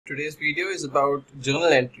Today's video is about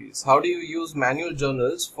journal entries. How do you use manual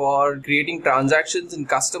journals for creating transactions in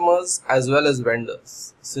customers as well as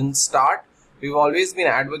vendors? Since start, we've always been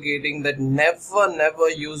advocating that never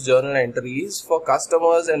use journal entries for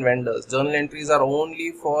customers and vendors. Journal entries are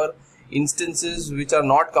only for instances which are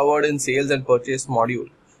not covered in sales and purchase module.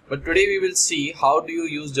 But today we will see how do you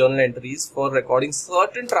use journal entries for recording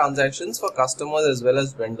certain transactions for customers as well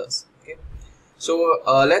as vendors. So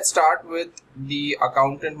let's start with the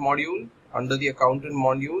accountant module. Under the accountant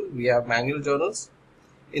module, we have manual journals.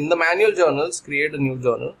 In the manual journals, create a new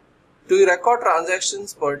journal. To record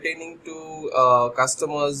transactions pertaining to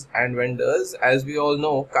customers and vendors, as we all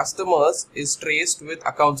know, customers is traced with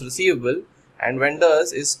accounts receivable and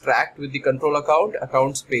vendors is tracked with the control account,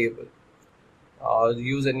 accounts payable.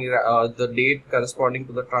 Use any the date corresponding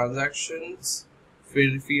to the transactions,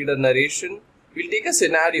 feed a narration. We'll take a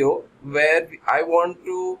scenario where I want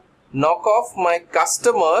to knock off my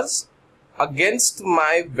customers against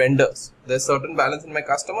my vendors. There's certain balance in my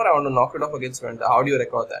customer, I want to knock it off against vendor. How do you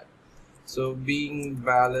record that? So being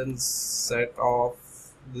balance set off,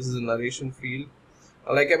 this is a narration field.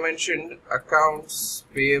 Like I mentioned, accounts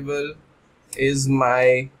payable is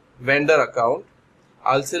my vendor account.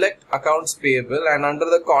 I'll select accounts payable and under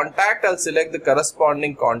the contact, I'll select the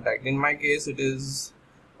corresponding contact. In my case, it is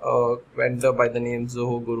vendor by the name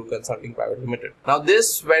Zoho Guru Consulting Private Limited. Now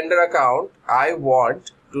this vendor account I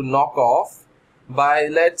want to knock off by,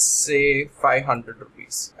 let's say, 500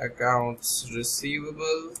 rupees. Accounts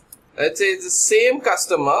receivable, let's say it's the same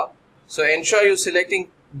customer, so ensure you're selecting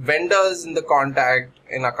vendors in the contact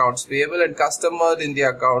in accounts payable and customer in the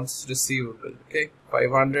accounts receivable. Okay,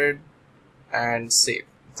 500 and save.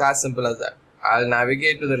 It's as simple as that. I'll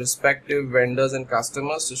navigate to the respective vendors and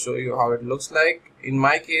customers to show you how it looks like. In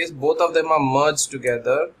my case, both of them are merged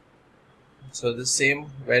together. So the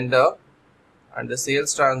same vendor and the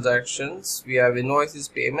sales transactions, we have invoices,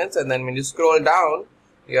 payments, and then when you scroll down,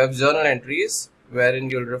 you have journal entries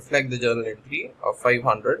wherein you'll reflect the journal entry of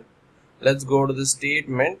 500. Let's go to the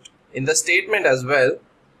statement. In the statement as well,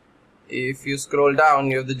 if you scroll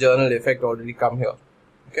down, you have the journal effect already come here.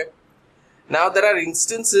 Okay. Now there are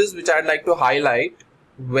instances which I'd like to highlight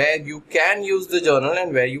where you can use the journal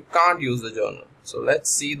and where you can't use the journal. So let's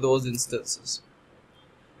see those instances.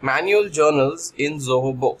 Manual journals in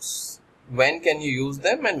Zoho Books. When can you use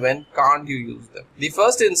them and when can't you use them? The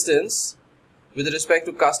first instance with respect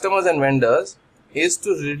to customers and vendors is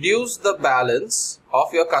to reduce the balance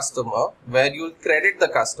of your customer where you'll credit the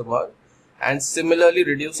customer, and similarly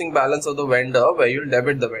reducing balance of the vendor where you'll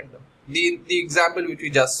debit the vendor. The example which we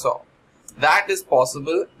just saw. That is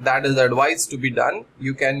possible, that is advised to be done.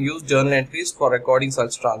 You can use journal entries for recording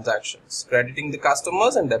such transactions, crediting the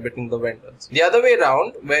customers and debiting the vendors. The other way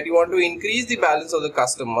around, where you want to increase the balance of the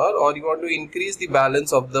customer or you want to increase the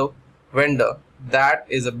balance of the vendor, that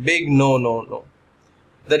is a big no.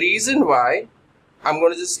 The reason why, I'm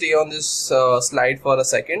going to just stay on this slide for a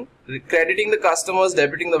second. Crediting the customers,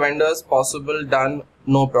 debiting the vendors, possible, done,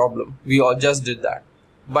 no problem. We all just did that.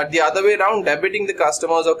 But the other way around, debiting the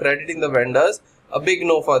customers or crediting the vendors, a big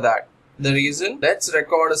no for that. The reason, let's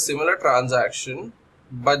record a similar transaction,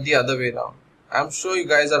 but the other way around. I'm sure you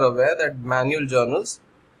guys are aware that manual journals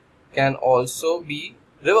can also be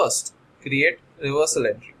reversed. Create reversal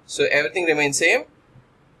entry. So everything remains same.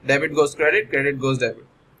 Debit goes credit, credit goes debit.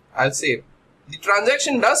 I'll save. The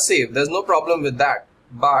transaction does save. There's no problem with that.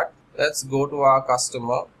 But let's go to our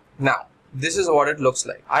customer now. This is what it looks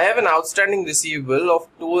like. I have an outstanding receivable of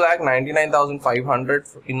 2,99,500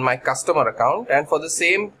 in my customer account, and for the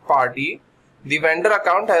same party, the vendor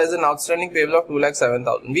account has an outstanding payable of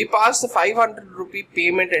 2,07,000. We passed the 500 rupee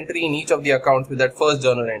payment entry in each of the accounts with that first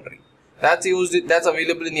journal entry. That's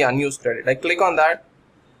available in the unused credit. I click on that.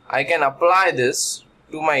 I can apply this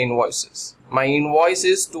to my invoices. My invoice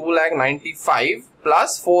is 2,95,000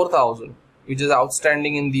 plus 4,000, which is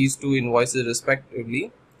outstanding in these two invoices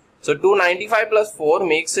respectively. So 295 plus 4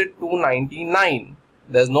 makes it 299.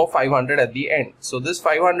 There's no 500 at the end. So this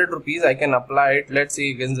 500 rupees I can apply it, let's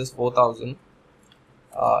say, against this 4,000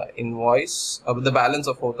 invoice of the balance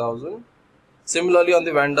of 4,000. Similarly, on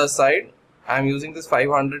the vendor side, I'm using this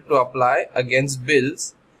 500 to apply against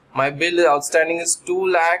bills. My bill outstanding is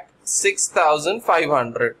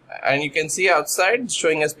 2,06,500, and you can see outside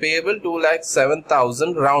showing as payable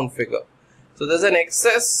 2,07,000 round figure. So there's an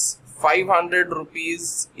excess 500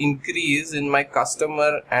 rupees increase in my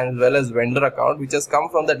customer as well as vendor account, which has come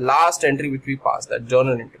from that last entry which we passed, that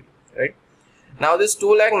journal entry, right? Now this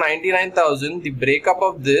 2,99,000, the breakup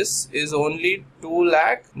of this is only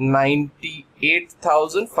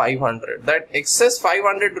 2,98,500. That excess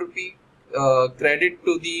 500 rupee credit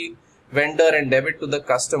to the vendor and debit to the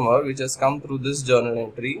customer, which has come through this journal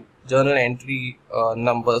entry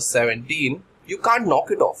number 17, you can't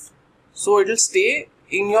knock it off. So it will stay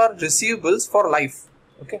in your receivables for life.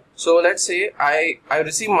 Okay. So let's say I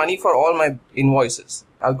receive money for all my invoices.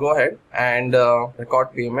 I'll go ahead and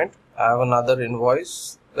record payment. I have another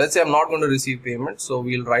invoice. Let's say I'm not going to receive payment, so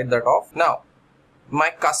we'll write that off. Now,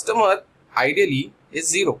 my customer ideally is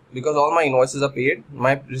 0 because all my invoices are paid,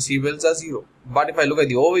 my receivables are 0. But if I look at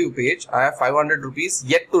the overview page, I have 500 rupees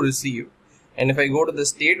yet to receive. And if I go to the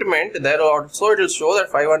statement, there also it will show that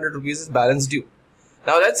 500 rupees is balance due.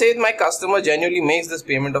 Now let's say my customer genuinely makes this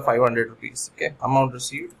payment of 500 rupees. Okay, amount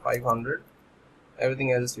received 500.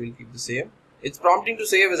 Everything else will keep the same. It's prompting to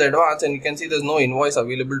save as advance, and you can see there's no invoice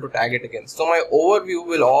available to tag it against. So my overview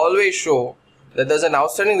will always show that there's an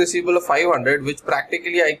outstanding receivable of 500, which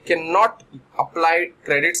practically I cannot apply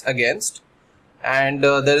credits against, and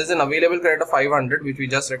there is an available credit of 500 which we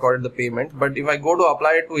just recorded the payment. But if I go to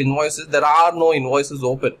apply it to invoices, there are no invoices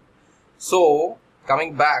open. So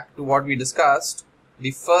coming back to what we discussed,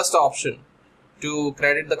 the first option to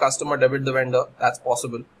credit the customer, debit the vendor, that's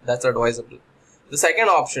possible, that's advisable. The second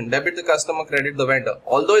option, debit the customer, credit the vendor,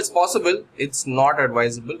 although it's possible, it's not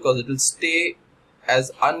advisable because it will stay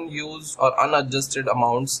as unused or unadjusted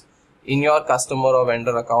amounts in your customer or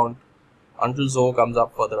vendor account until Zoho comes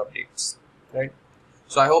up further updates, right?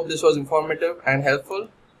 So I hope this was informative and helpful.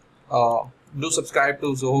 Do subscribe to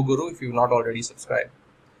Zoho Guru if you've not already subscribed.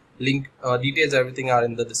 Link, details, everything are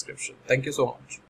in the description. Thank you so much.